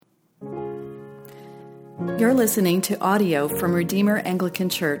You're listening to audio from Redeemer Anglican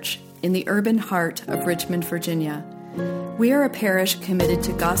Church in the urban heart of Richmond, Virginia. We are a parish committed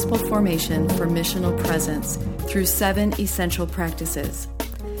to gospel formation for missional presence through 7 essential practices: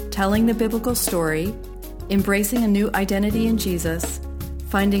 telling the biblical story, embracing a new identity in Jesus,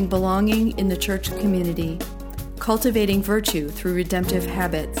 finding belonging in the church community, cultivating virtue through redemptive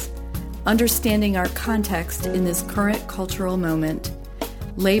habits, understanding our context in this current cultural moment,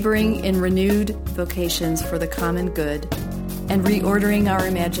 laboring in renewed vocations for the common good, and reordering our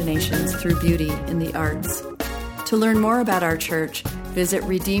imaginations through beauty in the arts. To learn more about our church, visit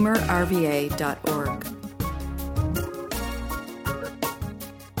redeemerrva.org.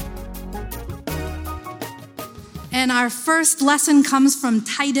 And our first lesson comes from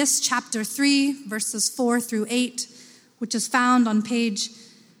Titus chapter 3, verses 4 through 8, which is found on page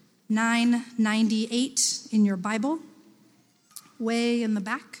 998 in your Bible, way in the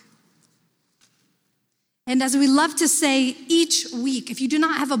back. And as we love to say each week, if you do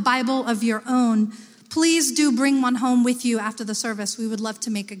not have a Bible of your own, please do bring one home with you after the service. We would love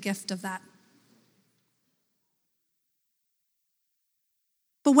to make a gift of that.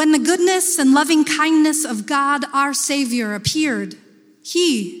 But when the goodness and loving kindness of God, our Savior, appeared,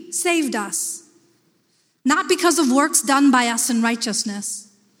 He saved us, not because of works done by us in righteousness,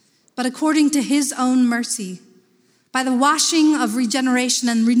 but according to His own mercy, by the washing of regeneration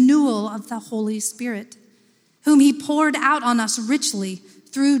and renewal of the Holy Spirit, whom He poured out on us richly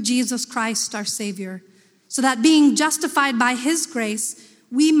through Jesus Christ our Savior, so that being justified by His grace,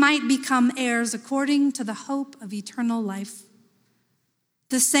 we might become heirs according to the hope of eternal life.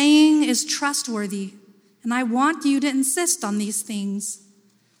 The saying is trustworthy, and I want you to insist on these things,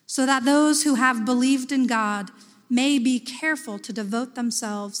 so that those who have believed in God may be careful to devote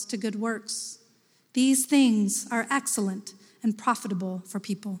themselves to good works. These things are excellent and profitable for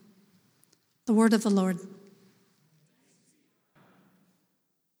people. The word of the Lord.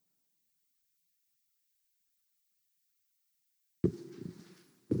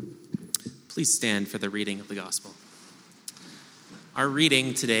 Please stand for the reading of the gospel. Our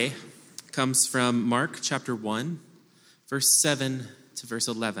reading today comes from Mark chapter 1, verse 7 to verse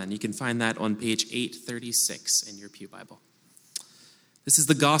 11. You can find that on page 836 in your Pew Bible. This is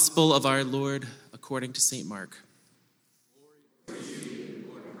the gospel of our Lord according to St. Mark. Glory to you,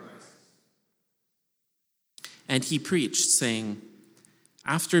 Lord Christ. And he preached, saying,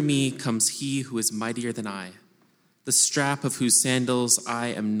 "After me comes he who is mightier than I, the strap of whose sandals I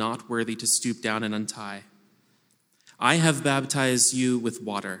am not worthy to stoop down and untie. I have baptized you with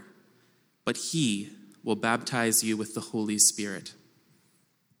water, but he will baptize you with the Holy Spirit."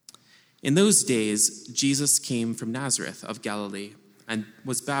 In those days, Jesus came from Nazareth of Galilee and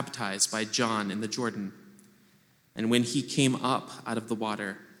was baptized by John in the Jordan. And when he came up out of the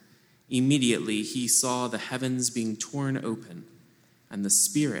water, immediately he saw the heavens being torn open and the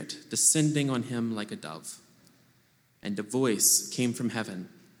Spirit descending on him like a dove. And a voice came from heaven,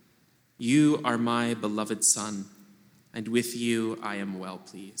 "You are my beloved Son, and with you I am well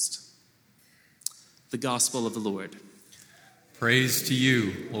pleased." The gospel of the Lord. Praise to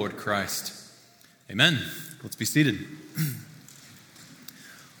you, Lord Christ. Amen. Let's be seated.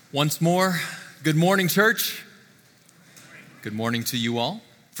 Once more, good morning, church. Good morning to you all.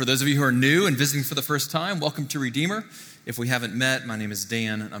 For those of you who are new and visiting for the first time, welcome to Redeemer. If we haven't met, my name is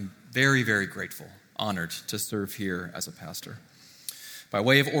Dan, and I'm very, very grateful, honored to serve here as a pastor. By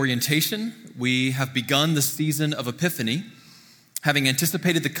way of orientation, we have begun the season of Epiphany. Having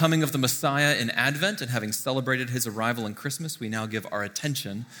anticipated the coming of the Messiah in Advent and having celebrated his arrival in Christmas, we now give our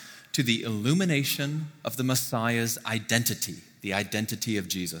attention to the illumination of the Messiah's identity, the identity of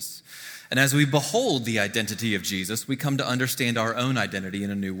Jesus. And as we behold the identity of Jesus, we come to understand our own identity in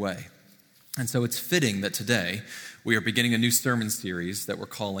a new way. And so it's fitting that today we are beginning a new sermon series that we're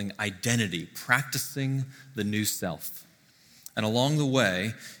calling Identity, Practicing the New Self. And along the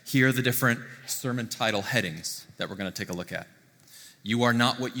way, here are the different sermon title headings that we're going to take a look at. You are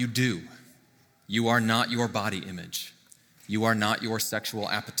not what you do. You are not your body image. You are not your sexual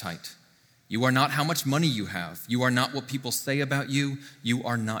appetite. You are not how much money you have. You are not what people say about you. You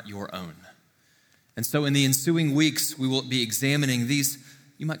are not your own. And so in the ensuing weeks, we will be examining these,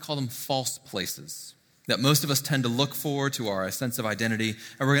 you might call them false places, that most of us tend to look for to our sense of identity,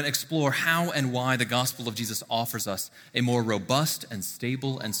 and we're going to explore how and why the gospel of Jesus offers us a more robust and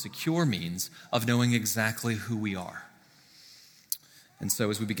stable and secure means of knowing exactly who we are. And so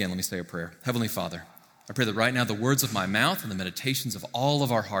as we begin, let me say a prayer. Heavenly Father, I pray that right now the words of my mouth and the meditations of all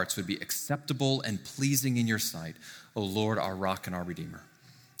of our hearts would be acceptable and pleasing in your sight, O Lord, our rock and our Redeemer.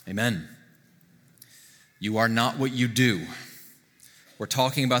 Amen. You are not what you do. We're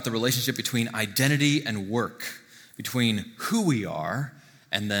talking about the relationship between identity and work, between who we are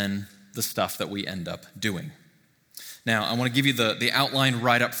and then the stuff that we end up doing. Now, I want to give you the outline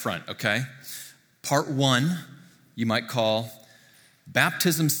right up front, okay? Part 1, you might call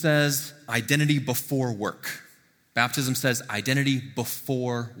Baptism Says Identity Before Work. Baptism says identity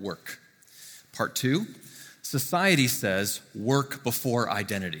before work. Part 2, Society says work before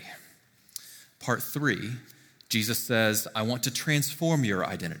identity. Part 3, Jesus says, I want to transform your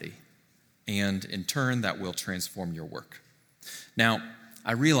identity. And in turn, that will transform your work. Now,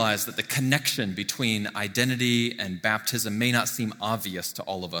 I realize that the connection between identity and baptism may not seem obvious to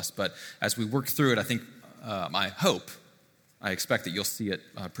all of us, but as we work through it, I think, I expect that you'll see it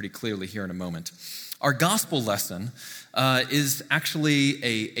pretty clearly here in a moment. Our gospel lesson is actually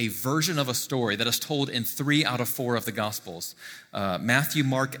a version of a story that is told in 3 out of 4 of the gospels. Matthew,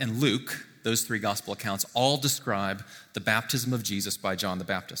 Mark, and Luke, those 3 gospel accounts, all describe the baptism of Jesus by John the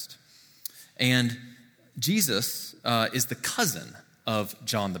Baptist. And Jesus is the cousin of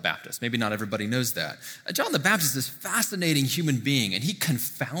John the Baptist. Maybe not everybody knows that. John the Baptist is a fascinating human being, and he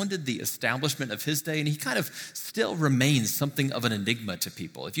confounded the establishment of his day, and he kind of still remains something of an enigma to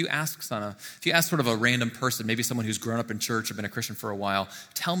people. If you ask sort of a random person, maybe someone who's grown up in church or been a Christian for a while,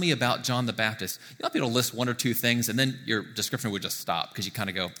 tell me about John the Baptist, you'll be able to list 1 or 2 things, and then your description would just stop because you kind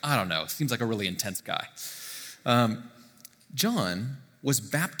of go, I don't know, seems like a really intense guy. John was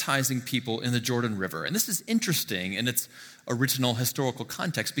baptizing people in the Jordan River. And this is interesting in its original historical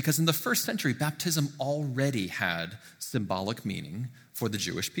context because in the first century, baptism already had symbolic meaning for the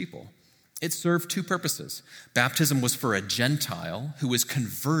Jewish people. It served 2 purposes. Baptism was for a Gentile who was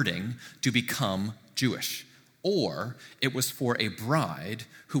converting to become Jewish, or it was for a bride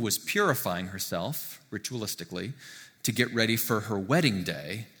who was purifying herself ritualistically to get ready for her wedding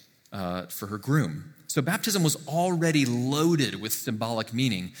day for her groom. So baptism was already loaded with symbolic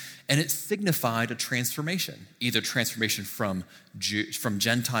meaning, and it signified a transformation, either transformation from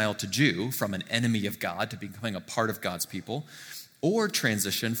Gentile to Jew, from an enemy of God to becoming a part of God's people, or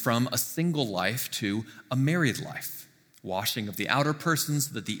transition from a single life to a married life, washing of the outer person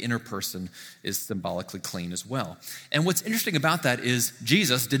so that the inner person is symbolically clean as well. And what's interesting about that is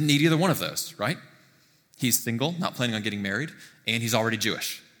Jesus didn't need either one of those, right? He's single, not planning on getting married, and he's already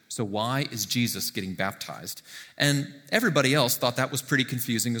Jewish. So why is Jesus getting baptized? And everybody else thought that was pretty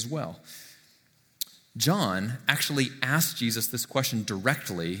confusing as well. John actually asked Jesus this question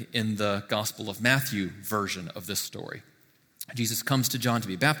directly in the Gospel of Matthew version of this story. Jesus comes to John to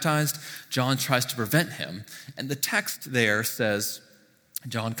be baptized. John tries to prevent him. And the text there says,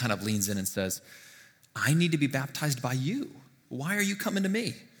 John kind of leans in and says, I need to be baptized by you. Why are you coming to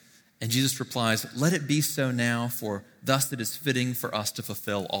me? And Jesus replies, let it be so now, for thus it is fitting for us to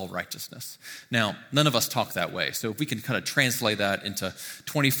fulfill all righteousness. Now, none of us talk that way. So if we can kind of translate that into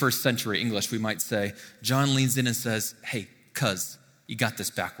 21st century English, we might say, John leans in and says, hey, cuz, you got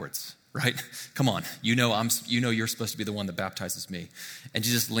this backwards, right? Come on, you know you're supposed to be the one that baptizes me. And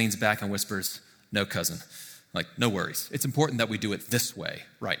Jesus leans back and whispers, no, cousin, like, no worries. It's important that we do it this way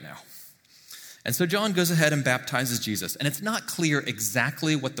right now. And so John goes ahead and baptizes Jesus. And it's not clear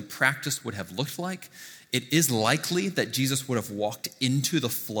exactly what the practice would have looked like. It is likely that Jesus would have walked into the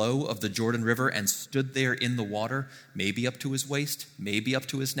flow of the Jordan River and stood there in the water, maybe up to his waist, maybe up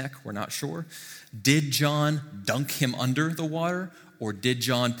to his neck, we're not sure. Did John dunk him under the water, or did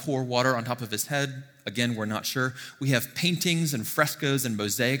John pour water on top of his head? Again, we're not sure. We have paintings and frescoes and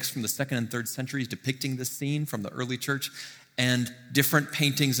mosaics from the 2nd and 3rd centuries depicting this scene from the early church. And different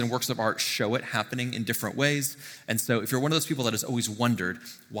paintings and works of art show it happening in different ways. And so if you're one of those people that has always wondered,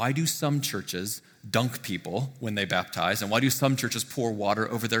 why do some churches dunk people when they baptize? And why do some churches pour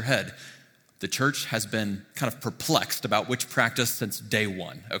water over their head? The church has been kind of perplexed about which practice since day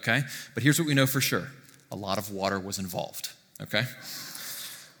one, okay? But here's what we know for sure. A lot of water was involved, okay?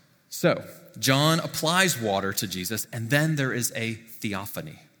 So John applies water to Jesus, and then there is a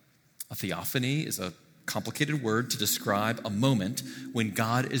theophany. A theophany is a complicated word to describe a moment when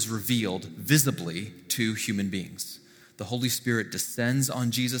God is revealed visibly to human beings. The Holy Spirit descends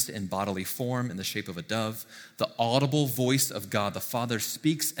on Jesus in bodily form in the shape of a dove. The audible voice of God the Father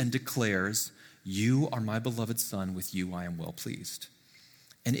speaks and declares, you are my beloved Son, with you I am well pleased.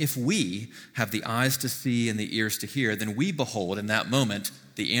 And if we have the eyes to see and the ears to hear, then we behold in that moment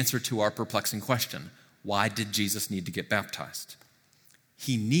the answer to our perplexing question. Why did Jesus need to get baptized?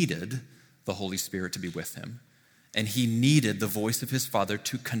 He needed the Holy Spirit to be with him, and he needed the voice of his Father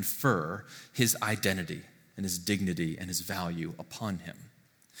to confer his identity and his dignity and his value upon him.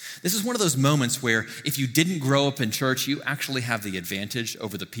 This is one of those moments where if you didn't grow up in church, you actually have the advantage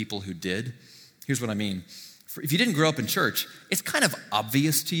over the people who did. Here's what I mean. If you didn't grow up in church, it's kind of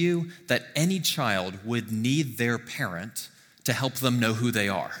obvious to you that any child would need their parent to help them know who they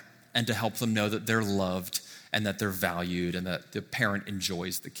are and to help them know that they're loved and that they're valued and that the parent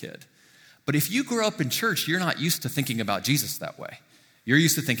enjoys the kid. But if you grew up in church, you're not used to thinking about Jesus that way. You're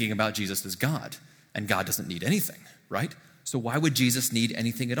used to thinking about Jesus as God, and God doesn't need anything, right? So why would Jesus need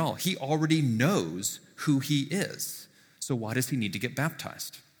anything at all? He already knows who he is. So why does he need to get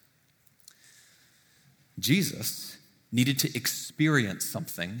baptized? Jesus needed to experience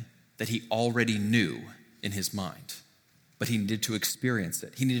something that he already knew in his mind, but he needed to experience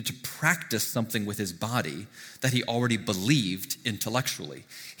it. He needed to practice something with his body that he already believed intellectually.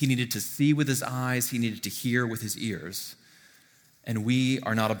 He needed to see with his eyes. He needed to hear with his ears. And we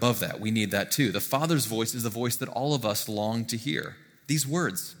are not above that. We need that too. The Father's voice is the voice that all of us long to hear. These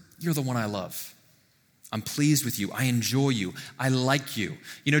words, "You're the one I love. I'm pleased with you. I enjoy you. I like you."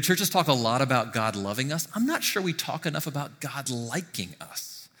 You know, churches talk a lot about God loving us. I'm not sure we talk enough about God liking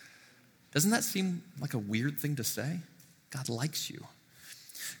us. Doesn't that seem like a weird thing to say? God likes you.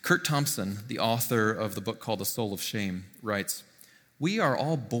 Kurt Thompson, the author of the book called The Soul of Shame, writes, "We are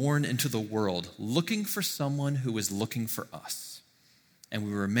all born into the world looking for someone who is looking for us. And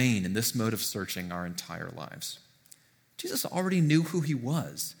we remain in this mode of searching our entire lives." Jesus already knew who he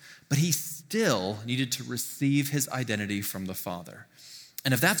was, but he still needed to receive his identity from the Father.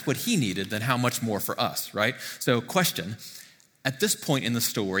 And if that's what he needed, then how much more for us, right? So question, at this point in the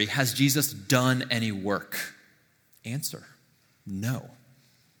story, has Jesus done any work? Answer, no.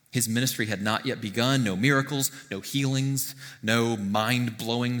 His ministry had not yet begun. No miracles, no healings, no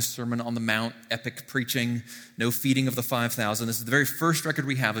mind-blowing Sermon on the Mount, epic preaching, no feeding of the 5,000. This is the very first record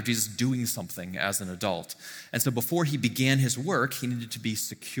we have of Jesus doing something as an adult. And so before he began his work, he needed to be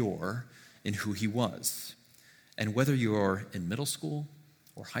secure in who he was. And whether you're in middle school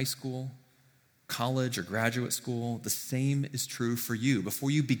or high school, college or graduate school, the same is true for you.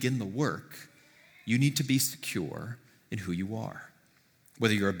 Before you begin the work, you need to be secure in who you are.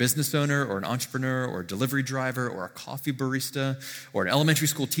 Whether you're a business owner or an entrepreneur or a delivery driver or a coffee barista or an elementary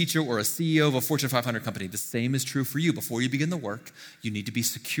school teacher or a CEO of a Fortune 500 company, the same is true for you. Before you begin the work, you need to be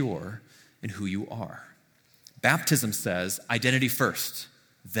secure in who you are. Baptism says identity first,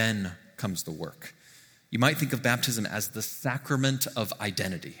 then comes the work. You might think of baptism as the sacrament of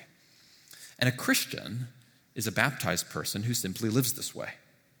identity. And a Christian is a baptized person who simply lives this way.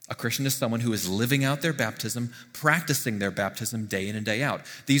 A Christian is someone who is living out their baptism, practicing their baptism day in and day out.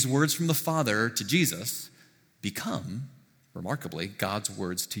 These words from the Father to Jesus become, remarkably, God's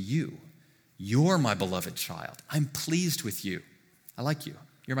words to you. You're my beloved child. I'm pleased with you. I like you.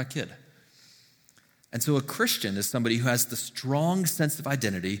 You're my kid. And so a Christian is somebody who has the strong sense of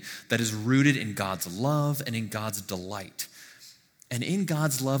identity that is rooted in God's love and in God's delight. And in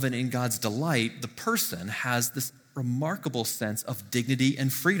God's love and in God's delight, the person has this remarkable sense of dignity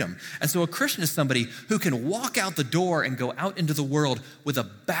and freedom. And so a Christian is somebody who can walk out the door and go out into the world with a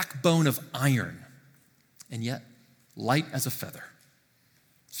backbone of iron, and yet light as a feather,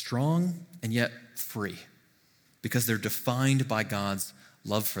 strong and yet free, because they're defined by God's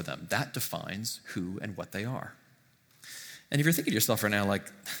love for them. That defines who and what they are. And if you're thinking to yourself right now,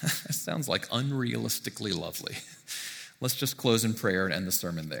 like, that sounds like unrealistically lovely, let's just close in prayer and end the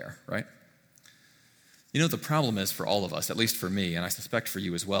sermon there, right? You know, the problem is for all of us, at least for me, and I suspect for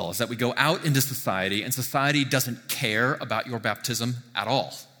you as well, is that we go out into society and society doesn't care about your baptism at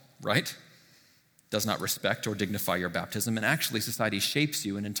all, right? Does not respect or dignify your baptism, and actually society shapes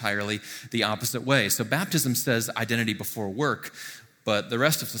you in entirely the opposite way. So baptism says identity before work, but the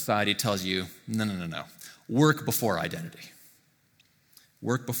rest of society tells you, no. Work before identity.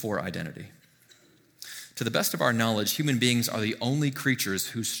 Work before identity. To the best of our knowledge, human beings are the only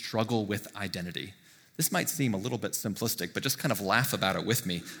creatures who struggle with identity. This might seem a little bit simplistic, but just kind of laugh about it with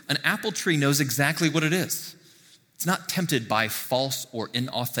me. An apple tree knows exactly what it is. It's not tempted by false or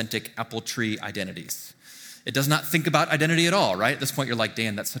inauthentic apple tree identities. It does not think about identity at all, right? At this point, you're like,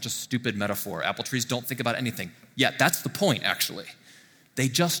 Dan, that's such a stupid metaphor. Apple trees don't think about anything. Yeah, that's the point, actually. They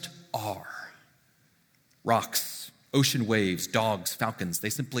just are. Rocks, ocean waves, dogs, falcons, they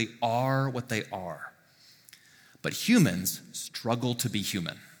simply are what they are. But humans struggle to be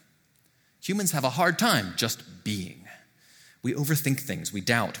human. Humans have a hard time just being. We overthink things, we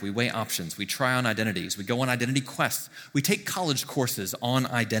doubt, we weigh options, we try on identities, we go on identity quests, we take college courses on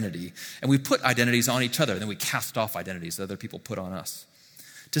identity, and we put identities on each other, and then we cast off identities that other people put on us.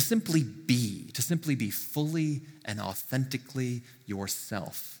 To simply be fully and authentically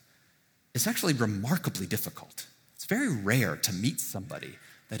yourself, is actually remarkably difficult. It's very rare to meet somebody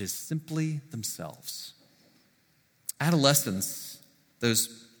that is simply themselves. Adolescents,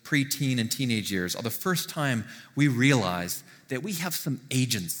 those preteen and teenage years are the first time we realize that we have some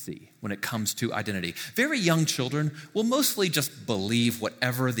agency when it comes to identity. Very young children will mostly just believe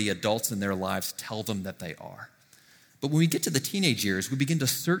whatever the adults in their lives tell them that they are. But when we get to the teenage years, we begin to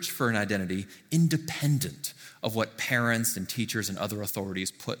search for an identity independent of what parents and teachers and other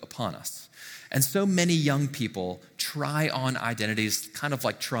authorities put upon us. And so many young people try on identities kind of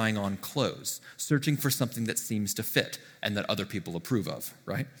like trying on clothes, searching for something that seems to fit and that other people approve of,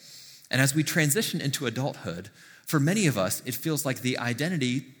 right? And as we transition into adulthood, for many of us, it feels like the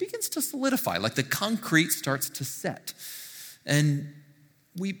identity begins to solidify, like the concrete starts to set. And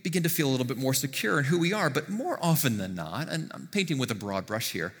we begin to feel a little bit more secure in who we are, but more often than not, and I'm painting with a broad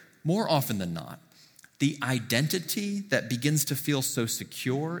brush here, more often than not, the identity that begins to feel so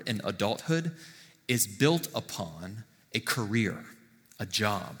secure in adulthood is built upon a career, a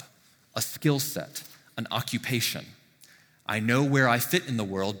job, a skill set, an occupation. I know where I fit in the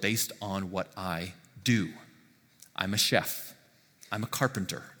world based on what I do. I'm a chef. I'm a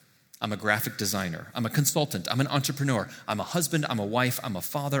carpenter. I'm a graphic designer. I'm a consultant. I'm an entrepreneur. I'm a husband. I'm a wife. I'm a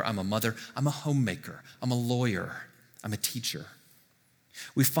father. I'm a mother. I'm a homemaker. I'm a lawyer. I'm a teacher.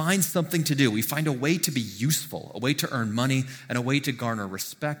 We find something to do. We find a way to be useful, a way to earn money, and a way to garner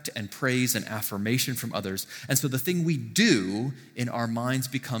respect and praise and affirmation from others. And so the thing we do in our minds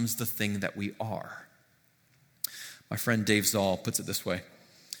becomes the thing that we are. My friend Dave Zoll puts it this way.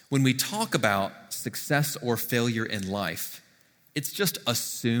 When we talk about success or failure in life, it's just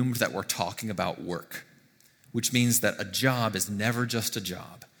assumed that we're talking about work, which means that a job is never just a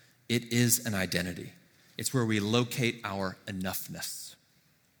job. It is an identity. It's where we locate our enoughness.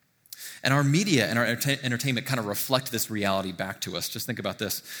 And our media and our entertainment kind of reflect this reality back to us. Just think about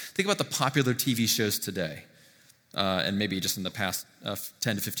this. Think about the popular TV shows today, and maybe just in the past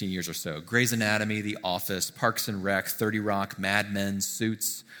 10 to 15 years or so. Grey's Anatomy, The Office, Parks and Rec, 30 Rock, Mad Men,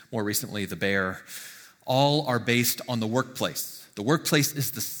 Suits, more recently, The Bear. All are based on the workplace. The workplace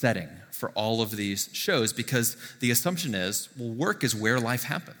is the setting for all of these shows because the assumption is, well, work is where life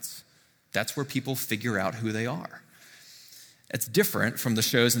happens. That's where people figure out who they are. It's different from the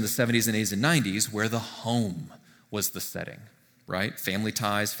shows in the 70s and 80s and 90s where the home was the setting, right? Family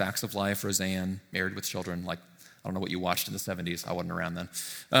Ties, Facts of Life, Roseanne, Married with Children. Like, I don't know what you watched in the 70s. I wasn't around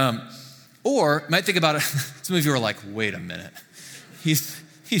then. Or you might think about it, some of you are like, wait a minute.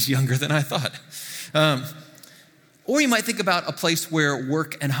 He's younger than I thought. Or you might think about a place where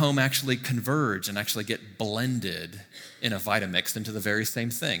work and home actually converge and actually get blended in a Vitamix into the very same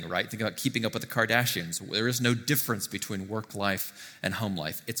thing, right? Think about Keeping Up with the Kardashians. There is no difference between work life and home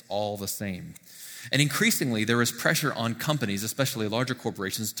life. It's all the same. And increasingly, there is pressure on companies, especially larger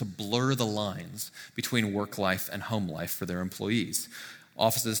corporations, to blur the lines between work life and home life for their employees.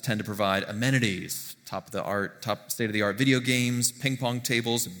 Offices tend to provide amenities, top state-of-the-art video games, ping pong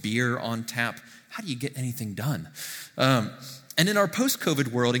tables, beer on tap. How do you get anything done? And in our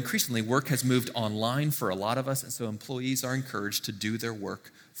post-COVID world, increasingly, work has moved online for a lot of us, and so employees are encouraged to do their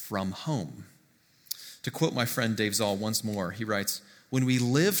work from home. To quote my friend Dave Zoll once more, he writes, "When we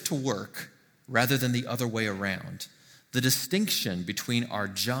live to work rather than the other way around, the distinction between our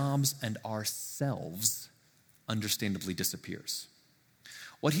jobs and ourselves understandably disappears."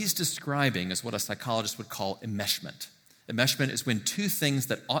 What he's describing is what a psychologist would call enmeshment. Enmeshment is when two things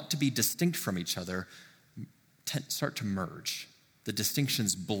that ought to be distinct from each other start to merge. The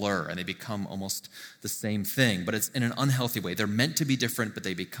distinctions blur and they become almost the same thing, but it's in an unhealthy way. They're meant to be different, but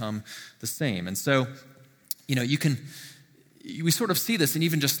they become the same. And so, we sort of see this in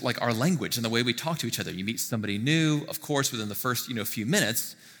even just like our language and the way we talk to each other. You meet somebody new, of course, within the first, few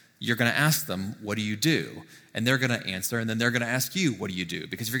minutes, you're going to ask them, what do you do? And they're going to answer, and then they're going to ask you, what do you do?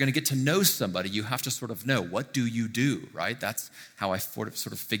 Because if you're going to get to know somebody, you have to sort of know, what do you do, right? That's how I sort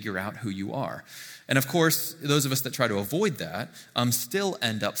of figure out who you are. And of course, those of us that try to avoid that still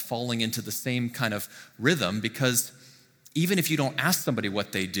end up falling into the same kind of rhythm because even if you don't ask somebody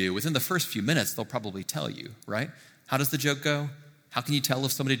what they do, within the first few minutes, they'll probably tell you, right? How does the joke go? How can you tell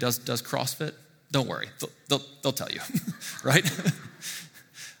if somebody does CrossFit? Don't worry, they'll tell you, right?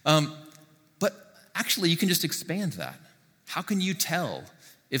 But actually, you can just expand that. How can you tell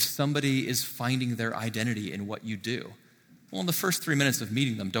if somebody is finding their identity in what you do? Well, in the first 3 minutes of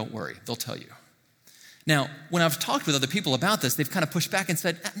meeting them, don't worry, they'll tell you. Now, when I've talked with other people about this, they've kind of pushed back and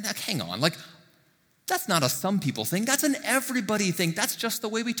said, hang on, that's not a some people thing, that's an everybody thing, that's just the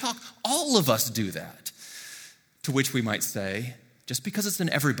way we talk. All of us do that. To which we might say, just because it's an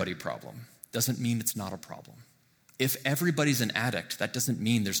everybody problem doesn't mean it's not a problem. If everybody's an addict, that doesn't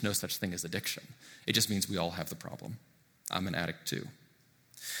mean there's no such thing as addiction. It just means we all have the problem. I'm an addict too.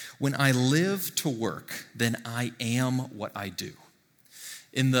 When I live to work, then I am what I do.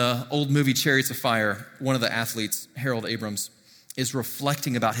 In the old movie Chariots of Fire, one of the athletes, Harold Abrams, is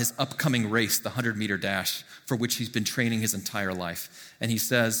reflecting about his upcoming race, the 100-meter dash, for which he's been training his entire life. And he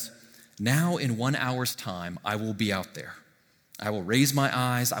says, "Now in 1 hour's time, I will be out there. I will raise my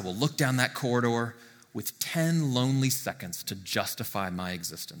eyes, I will look down that corridor with 10 lonely seconds to justify my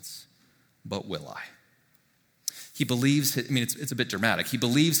existence. But will I?" He believes, it's a bit dramatic. He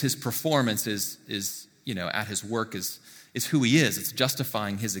believes his performance is at his work is who he is. It's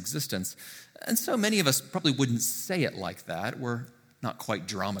justifying his existence. And so many of us probably wouldn't say it like that. We're not quite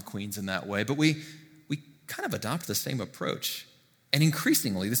drama queens in that way, but we kind of adopt the same approach. And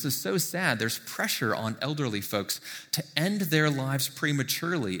increasingly, this is so sad, there's pressure on elderly folks to end their lives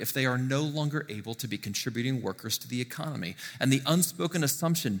prematurely if they are no longer able to be contributing workers to the economy. And the unspoken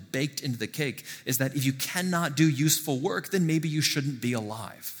assumption baked into the cake is that if you cannot do useful work, then maybe you shouldn't be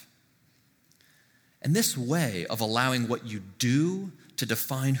alive. And this way of allowing what you do to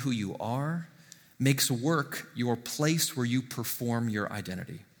define who you are makes work your place where you perform your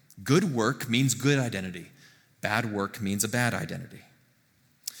identity. Good work means good identity. Bad work means a bad identity.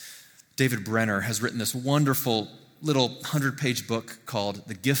 David Brenner has written this wonderful little 100-page book called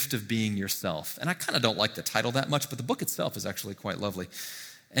The Gift of Being Yourself. And I kind of don't like the title that much, but the book itself is actually quite lovely.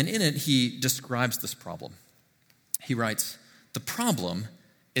 And in it, he describes this problem. He writes, "The problem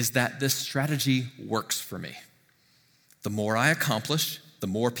is that this strategy works for me. The more I accomplish, the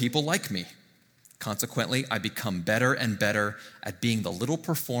more people like me. Consequently, I become better and better at being the little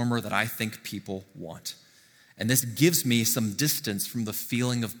performer that I think people want. And this gives me some distance from the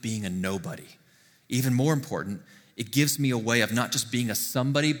feeling of being a nobody. Even more important, it gives me a way of not just being a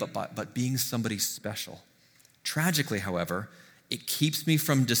somebody, but being somebody special. Tragically, however, it keeps me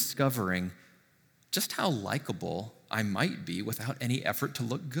from discovering just how likable I might be without any effort to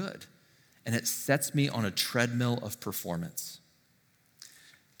look good. And it sets me on a treadmill of performance."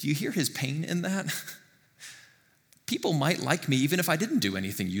 Do you hear his pain in that? People might like me even if I didn't do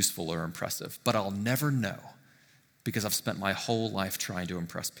anything useful or impressive, but I'll never know because I've spent my whole life trying to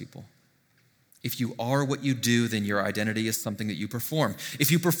impress people. If you are what you do, then your identity is something that you perform. If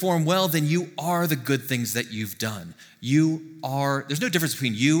you perform well, then you are the good things that you've done. There's no difference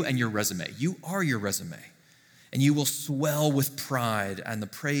between you and your resume. You are your resume. And you will swell with pride, and the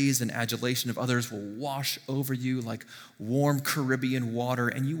praise and adulation of others will wash over you like warm Caribbean water,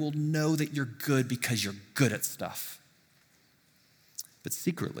 and you will know that you're good because you're good at stuff. But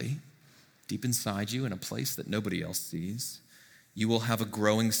secretly, deep inside you, in a place that nobody else sees, you will have a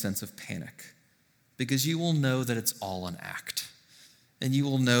growing sense of panic because you will know that it's all an act. And you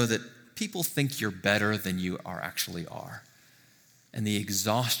will know that people think you're better than you actually are. And the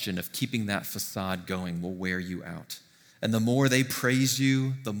exhaustion of keeping that facade going will wear you out. And the more they praise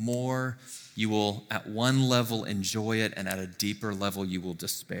you, the more you will at one level enjoy it, and at a deeper level you will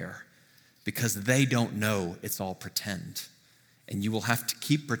despair because they don't know it's all pretend. And you will have to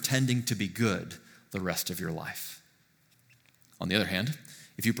keep pretending to be good the rest of your life. On the other hand,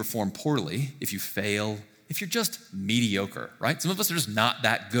 if you perform poorly, if you fail, if you're just mediocre, right? Some of us are just not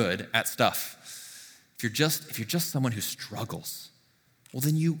that good at stuff. If you're just someone who struggles, well,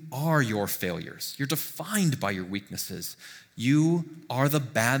 then you are your failures. You're defined by your weaknesses. You are the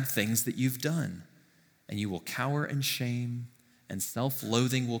bad things that you've done. And you will cower in shame, and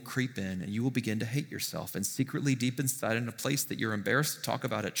self-loathing will creep in, and you will begin to hate yourself. And secretly, deep inside, in a place that you're embarrassed to talk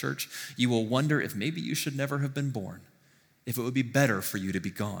about at church, you will wonder if maybe you should never have been born, if it would be better for you to be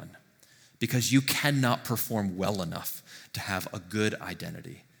gone, because you cannot perform well enough to have a good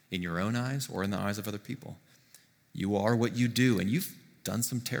identity in your own eyes or in the eyes of other people. You are what you do, and you've done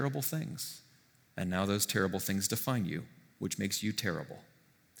some terrible things, and now those terrible things define you, which makes you terrible.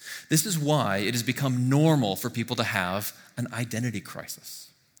 This is why it has become normal for people to have an identity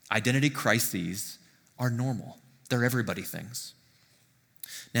crisis. Identity crises are normal. They're everybody things.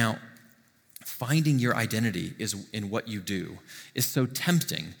 Now, finding your identity in what you do is so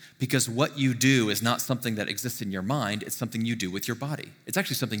tempting because what you do is not something that exists in your mind, it's something you do with your body. It's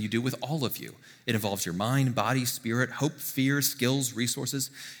actually something you do with all of you. It involves your mind, body, spirit, hope, fear, skills,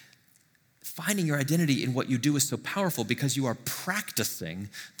 resources. Finding your identity in what you do is so powerful because you are practicing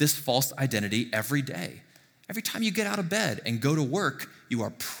this false identity every day. Every time you get out of bed and go to work,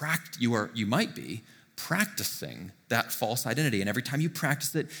 you might be practicing that false identity. And every time you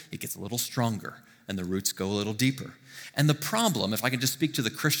practice it, it gets a little stronger and the roots go a little deeper. And the problem, if I can just speak to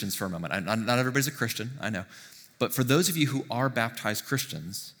the Christians for a moment, not everybody's a Christian, I know, but for those of you who are baptized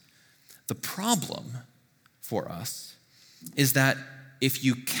Christians, the problem for us is that if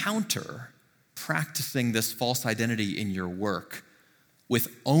you counter practicing this false identity in your work with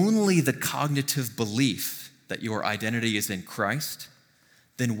only the cognitive belief that your identity is in Christ,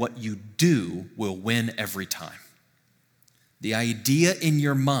 then what you do will win every time. The idea in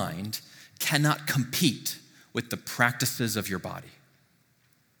your mind cannot compete with the practices of your body.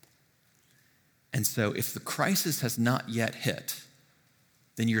 And so if the crisis has not yet hit,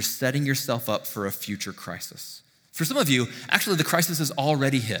 then you're setting yourself up for a future crisis. For some of you, actually the crisis has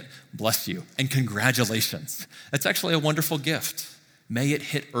already hit. Bless you, and congratulations. That's actually a wonderful gift. May it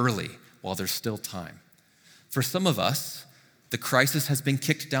hit early while there's still time. For some of us, the crisis has been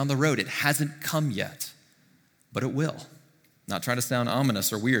kicked down the road. It hasn't come yet, but it will. Not trying to sound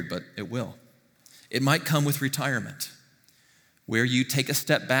ominous or weird, but it will. It might come with retirement, where you take a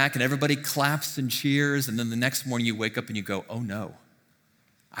step back and everybody claps and cheers, and then the next morning you wake up and you go, oh no,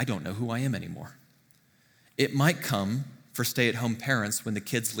 I don't know who I am anymore. It might come for stay-at-home parents when the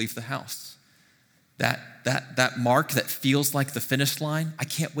kids leave the house. That mark that feels like the finish line, I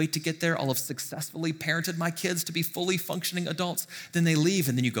can't wait to get there. I'll have successfully parented my kids to be fully functioning adults. Then they leave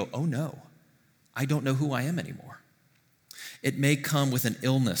and then you go, oh no, I don't know who I am anymore. It may come with an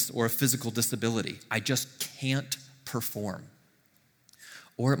illness or a physical disability. I just can't perform.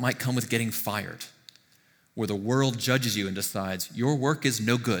 Or it might come with getting fired, where the world judges you and decides your work is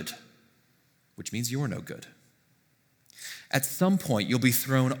no good, which means you're no good. At some point, you'll be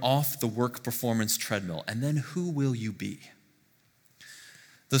thrown off the work performance treadmill, and then who will you be?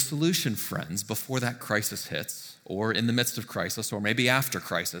 The solution, friends, before that crisis hits, or in the midst of crisis, or maybe after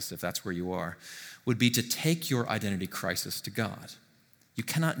crisis, if that's where you are, would be to take your identity crisis to God. You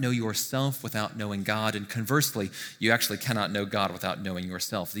cannot know yourself without knowing God, and conversely, you actually cannot know God without knowing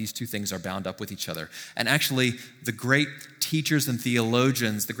yourself. These two things are bound up with each other. And actually, the great teachers and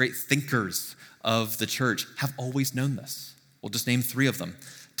theologians, the great thinkers of the church have always known this. We'll just name three of them.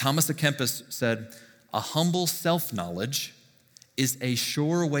 Thomas à Kempis said, a humble self-knowledge is a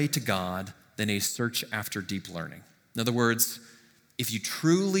surer way to God than a search after deep learning. In other words, if you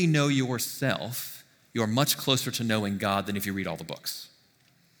truly know yourself, you are much closer to knowing God than if you read all the books.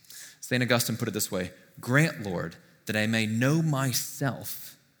 St. Augustine put it this way, grant, Lord, that I may know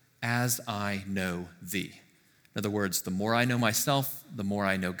myself as I know thee. In other words, the more I know myself, the more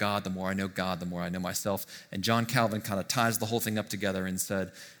I know God, the more I know God, the more I know myself. And John Calvin kind of ties the whole thing up together and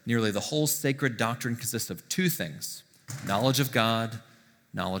said, nearly the whole sacred doctrine consists of two things, knowledge of God,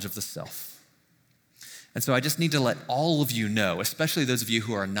 knowledge of the self. And so I just need to let all of you know, especially those of you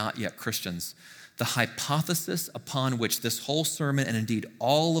who are not yet Christians, the hypothesis upon which this whole sermon and indeed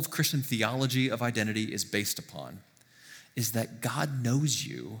all of Christian theology of identity is based upon is that God knows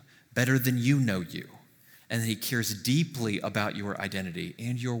you better than you know you, and that he cares deeply about your identity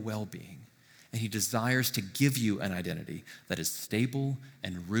and your well-being, and he desires to give you an identity that is stable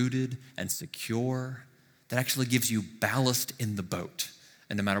and rooted and secure, that actually gives you ballast in the boat.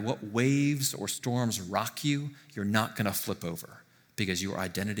 And no matter what waves or storms rock you, you're not going to flip over, because your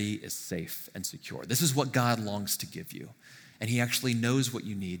identity is safe and secure. This is what God longs to give you. And he actually knows what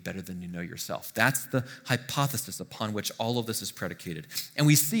you need better than you know yourself. That's the hypothesis upon which all of this is predicated. And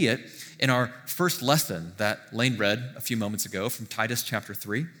we see it in our first lesson that Lane read a few moments ago from Titus chapter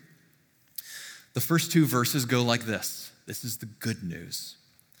 3. The first two verses go like this. This is the good news.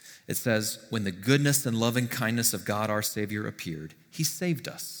 It says, when the goodness and loving kindness of God our Savior appeared, he saved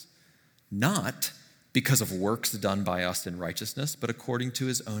us, not because of works done by us in righteousness, but according to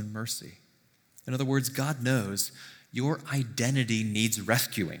his own mercy. In other words, God knows your identity needs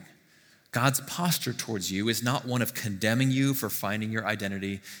rescuing. God's posture towards you is not one of condemning you for finding your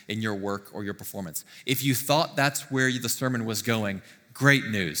identity in your work or your performance. If you thought that's where the sermon was going, great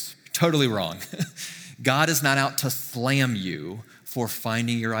news. Totally wrong. God is not out to slam you for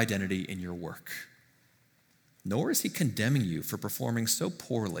finding your identity in your work. Nor is he condemning you for performing so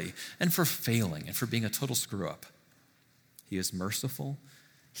poorly and for failing and for being a total screw-up. He is merciful.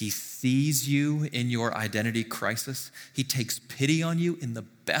 He sees you in your identity crisis. He takes pity on you in the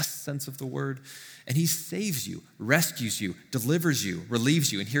best sense of the word, and he saves you, rescues you, delivers you,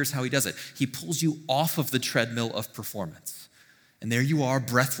 relieves you. And here's how he does it. He pulls you off of the treadmill of performance. And there you are,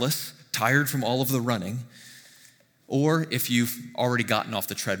 breathless, tired from all of the running. Or if you've already gotten off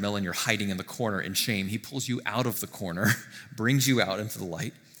the treadmill and you're hiding in the corner in shame, he pulls you out of the corner, brings you out into the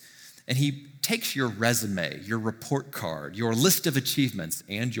light, and he takes your resume, your report card, your list of achievements,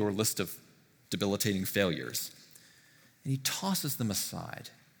 and your list of debilitating failures, and he tosses them aside.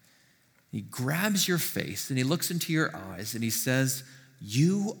 He grabs your face and he looks into your eyes and he says,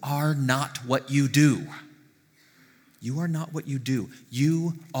 you are not what you do. You are not what you do.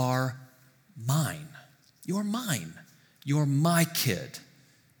 You are mine. You're mine. You're my kid.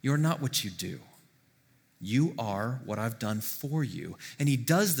 You're not what you do. You are what I've done for you. And he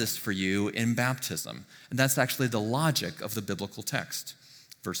does this for you in baptism. And that's actually the logic of the biblical text.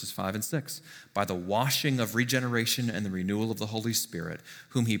 Verses 5 and 6, by the washing of regeneration and the renewal of the Holy Spirit,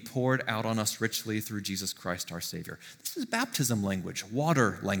 whom he poured out on us richly through Jesus Christ our Savior. This is baptism language,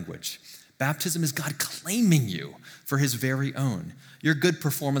 water language. Baptism is God claiming you for his very own. Your good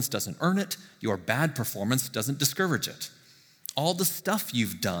performance doesn't earn it. Your bad performance doesn't discourage it. All the stuff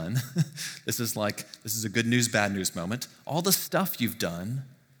you've done, this is a good news, bad news moment. All the stuff you've done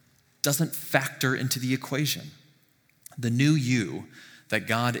doesn't factor into the equation. The new you that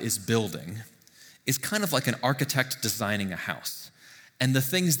God is building is kind of like an architect designing a house. And the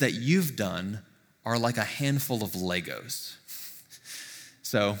things that you've done are like a handful of Legos.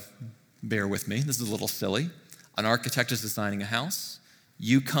 So bear with me, this is a little silly. An architect is designing a house.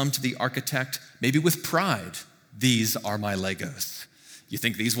 You come to the architect maybe with pride. These are my Legos. You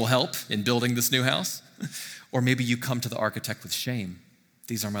think these will help in building this new house? Or maybe you come to the architect with shame.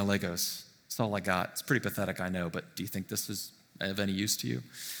 These are my Legos. That's all I got. It's pretty pathetic, I know, but do you think this is of any use to you?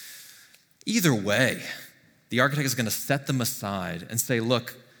 Either way, the architect is going to set them aside and say,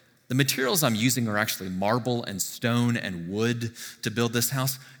 look, the materials I'm using are actually marble and stone and wood to build this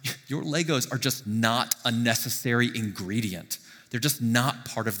house. Your Legos are just not a necessary ingredient. They're just not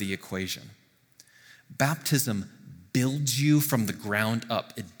part of the equation. Baptism builds you from the ground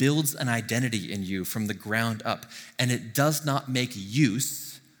up. It builds an identity in you from the ground up, and it does not make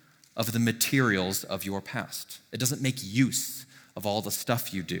use of the materials of your past. It doesn't make use of all the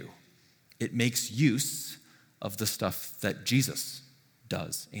stuff you do. It makes use of the stuff that Jesus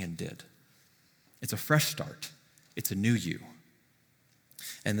does and did. It's a fresh start. It's a new you.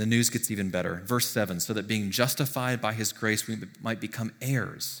 And the news gets even better. Verse 7, so that being justified by his grace, we might become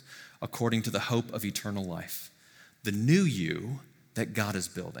heirs according to the hope of eternal life. The new you that God is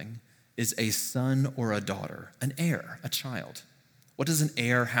building is a son or a daughter, an heir, a child. What does an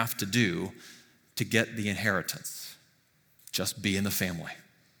heir have to do to get the inheritance? Just be in the family.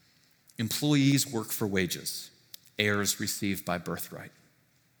 Employees work for wages. Heirs receive by birthright.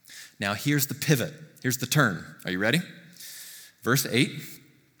 Now here's the pivot. Here's the turn. Are you ready? Verse 8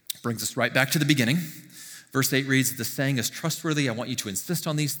 brings us right back to the beginning. Verse 8 reads, the saying is trustworthy. I want you to insist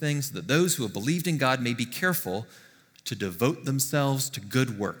on these things so that those who have believed in God may be careful to devote themselves to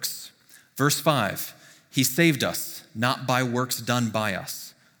good works. Verse 5, he saved us, not by works done by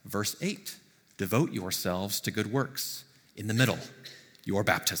us. Verse 8, devote yourselves to good works. In the middle, your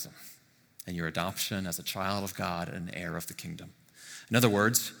baptism and your adoption as a child of God and an heir of the kingdom. In other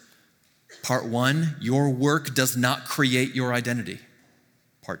words, part 1, your work does not create your identity.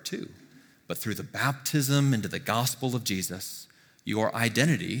 Part 2, but through the baptism into the gospel of Jesus, your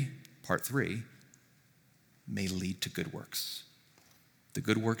identity, part 3, may lead to good works. The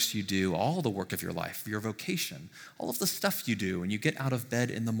good works you do, all the work of your life, your vocation, all of the stuff you do when you get out of bed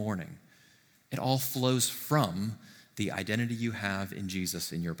in the morning, it all flows from the identity you have in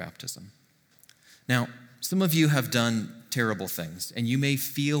Jesus in your baptism. Now, some of you have done terrible things, and you may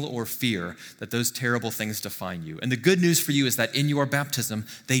feel or fear that those terrible things define you. And the good news for you is that in your baptism,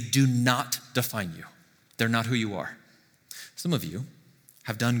 they do not define you. They're not who you are. Some of you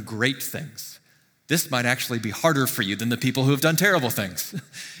have done great things. This might actually be harder for you than the people who have done terrible things.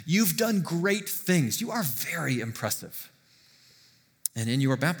 You've done great things. You are very impressive. And in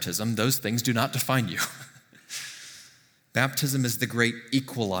your baptism, those things do not define you. Baptism is the great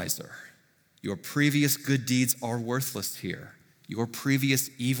equalizer. Your previous good deeds are worthless here. Your previous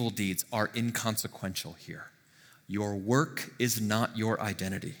evil deeds are inconsequential here. Your work is not your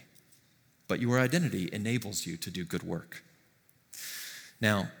identity, but your identity enables you to do good work.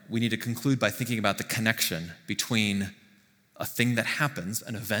 Now, we need to conclude by thinking about the connection between a thing that happens,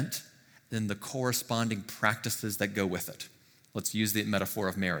 an event, and the corresponding practices that go with it. Let's use the metaphor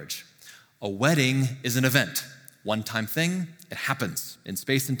of marriage. A wedding is an event. One-time thing, it happens in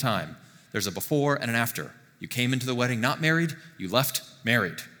space and time. There's a before and an after. You came into the wedding not married, you left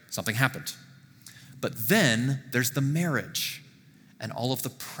married. Something happened. But then there's the marriage and all of the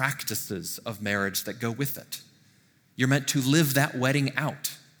practices of marriage that go with it. You're meant to live that wedding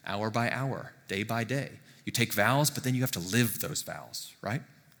out, hour by hour, day by day. You take vows, but then you have to live those vows, right?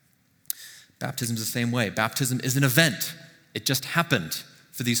 Baptism is the same way. Baptism is an event. It just happened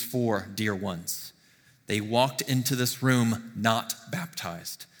for these 4 dear ones. They walked into this room not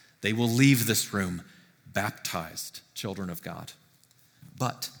baptized. They will leave this room baptized, children of God.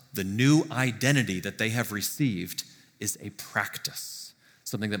 But the new identity that they have received is a practice,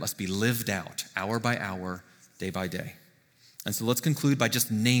 something that must be lived out hour by hour, day by day. And so let's conclude by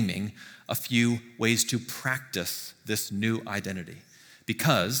just naming a few ways to practice this new identity.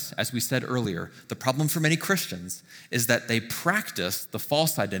 Because, as we said earlier, the problem for many Christians is that they practice the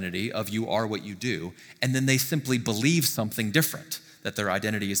false identity of you are what you do, and then they simply believe something different. that their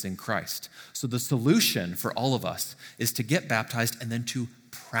identity is in Christ. So the solution for all of us is to get baptized and then to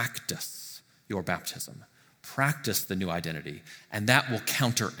practice your baptism. Practice the new identity, and that will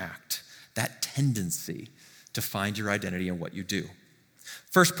counteract that tendency to find your identity in what you do.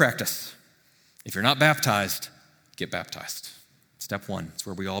 First, practice. If you're not baptized, get baptized. Step one, it's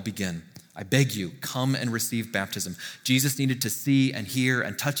where we all begin. I beg you, come and receive baptism. Jesus needed to see and hear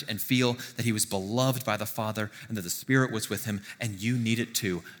and touch and feel that he was beloved by the Father and that the Spirit was with him, and you need it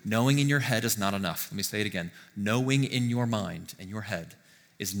too. Knowing in your head is not enough. Let me say it again. Knowing in your mind and your head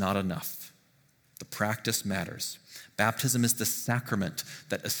is not enough. The practice matters. Baptism is the sacrament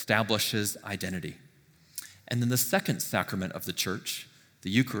that establishes identity. And then the second sacrament of the church,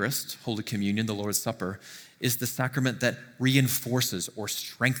 the Eucharist, Holy Communion, the Lord's Supper, is the sacrament that reinforces or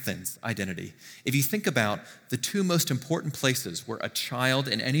strengthens identity. If you think about the two most important places where a child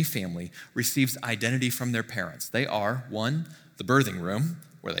in any family receives identity from their parents, they are, one, the birthing room,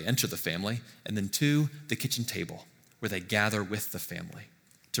 where they enter the family, and then two, the kitchen table, where they gather with the family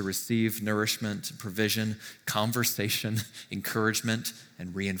to receive nourishment, provision, conversation, encouragement,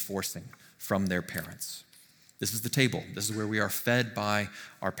 and reinforcing from their parents. This is the table. This is where we are fed by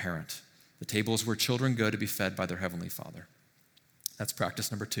our parent. The table is where children go to be fed by their Heavenly Father. That's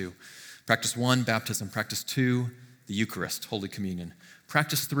practice number 2. Practice 1, baptism. Practice 2, the Eucharist, Holy Communion.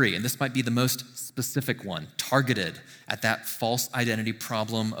 Practice 3, and this might be the most specific one, targeted at that false identity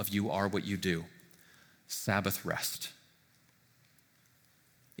problem of you are what you do. Sabbath rest.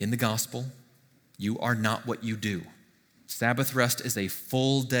 In the gospel, you are not what you do. Sabbath rest is a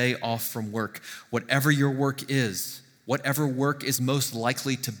full day off from work. Whatever your work is, whatever work is most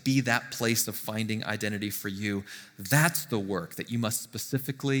likely to be that place of finding identity for you, that's the work that you must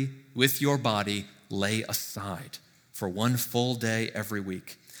specifically, with your body, lay aside for one full day every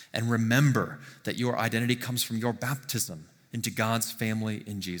week. And remember that your identity comes from your baptism into God's family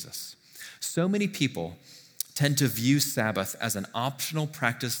in Jesus. So many people tend to view Sabbath as an optional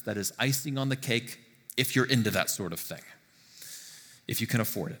practice that is icing on the cake if you're into that sort of thing, if you can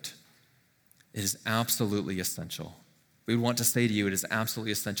afford it. It is absolutely essential. We would want to say to you, it is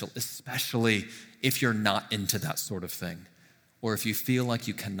absolutely essential, especially if you're not into that sort of thing, or if you feel like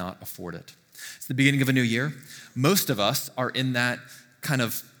you cannot afford it. It's the beginning of a new year. Most of us are in that kind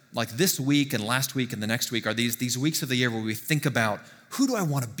of, like this week and last week and the next week are these weeks of the year where we think about, who do I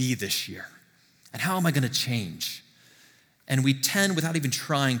want to be this year? And how am I going to change? And we tend, without even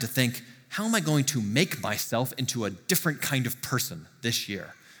trying, to think, how am I going to make myself into a different kind of person this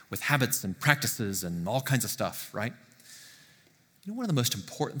year with habits and practices and all kinds of stuff, right? You know, one of the most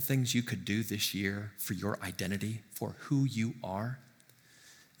important things you could do this year for your identity, for who you are,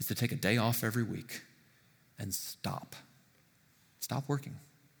 is to take a day off every week and stop. Stop working.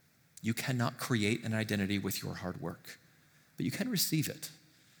 You cannot create an identity with your hard work, but you can receive it,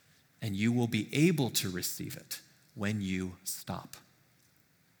 and you will be able to receive it when you stop.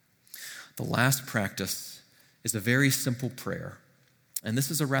 The last practice is a very simple prayer. And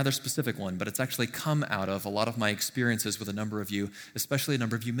this is a rather specific one, but it's actually come out of a lot of my experiences with a number of you, especially a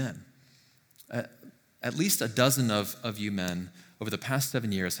number of you men. At least a dozen of you men over the past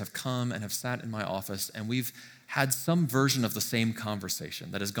 7 years have come and have sat in my office, and we've had some version of the same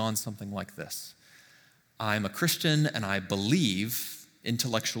conversation that has gone something like this. I'm a Christian, and I believe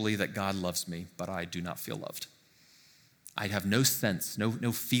intellectually that God loves me, but I do not feel loved. I have no sense, no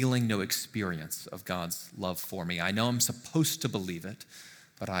feeling, no experience of God's love for me. I know I'm supposed to believe it,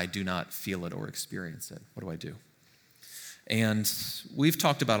 but I do not feel it or experience it. What do I do? And we've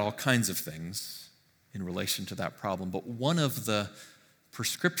talked about all kinds of things in relation to that problem, but one of the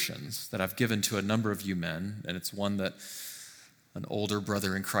prescriptions that I've given to a number of you men, and it's one that an older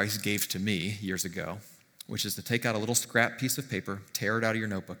brother in Christ gave to me years ago, which is to take out a little scrap piece of paper, tear it out of your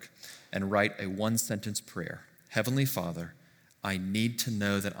notebook, and write a one-sentence prayer. Heavenly Father, I need to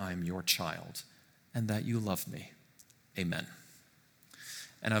know that I'm your child and that you love me. Amen.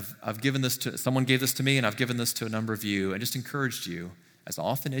 And I've given this to, someone gave this to me, and I've given this to a number of you, and just encouraged you, as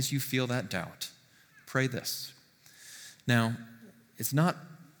often as you feel that doubt, pray this. Now, it's not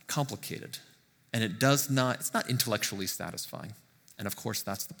complicated, and it's not intellectually satisfying. And of course,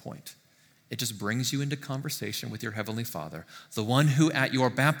 that's the point. It just brings you into conversation with your Heavenly Father, the one who at your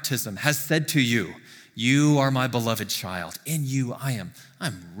baptism has said to you, you are my beloved child. In you, I'm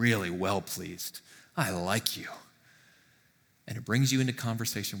really well pleased. I like you. And it brings you into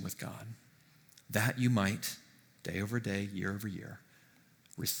conversation with God, that you might, day over day, year over year,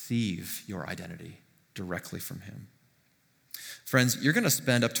 receive your identity directly from him. Friends, you're going to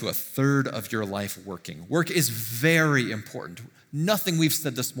spend up to a third of your life working. Work is very important. Nothing we've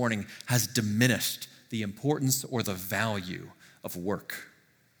said this morning has diminished the importance or the value of work.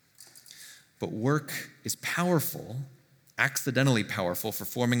 But work is powerful, accidentally powerful for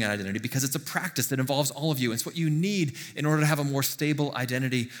forming an identity because it's a practice that involves all of you. It's what you need in order to have a more stable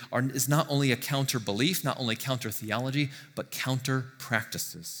identity is not only a counter belief, not only counter theology, but counter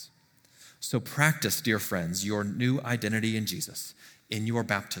practices. So practice, dear friends, your new identity in Jesus in your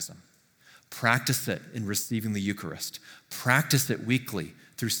baptism. Practice it in receiving the Eucharist. Practice it weekly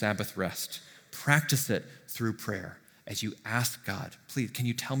through Sabbath rest. Practice it through prayer as you ask God, please, can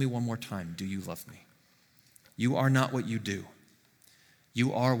you tell me one more time, do you love me? You are not what you do.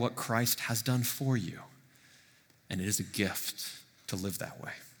 You are what Christ has done for you. And it is a gift to live that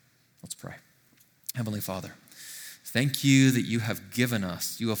way. Let's pray. Heavenly Father, thank you that you have given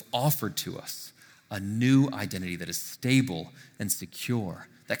us, you have offered to us a new identity that is stable and secure,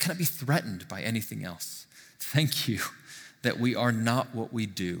 that cannot be threatened by anything else. Thank you that we are not what we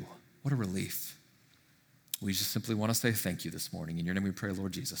do. What a relief. We just simply want to say thank you this morning. In your name we pray,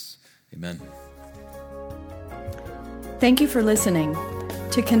 Lord Jesus. Amen. Thank you for listening.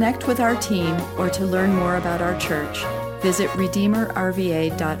 To connect with our team or to learn more about our church, visit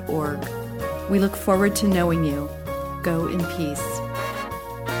redeemerrva.org. We look forward to knowing you. Go in peace.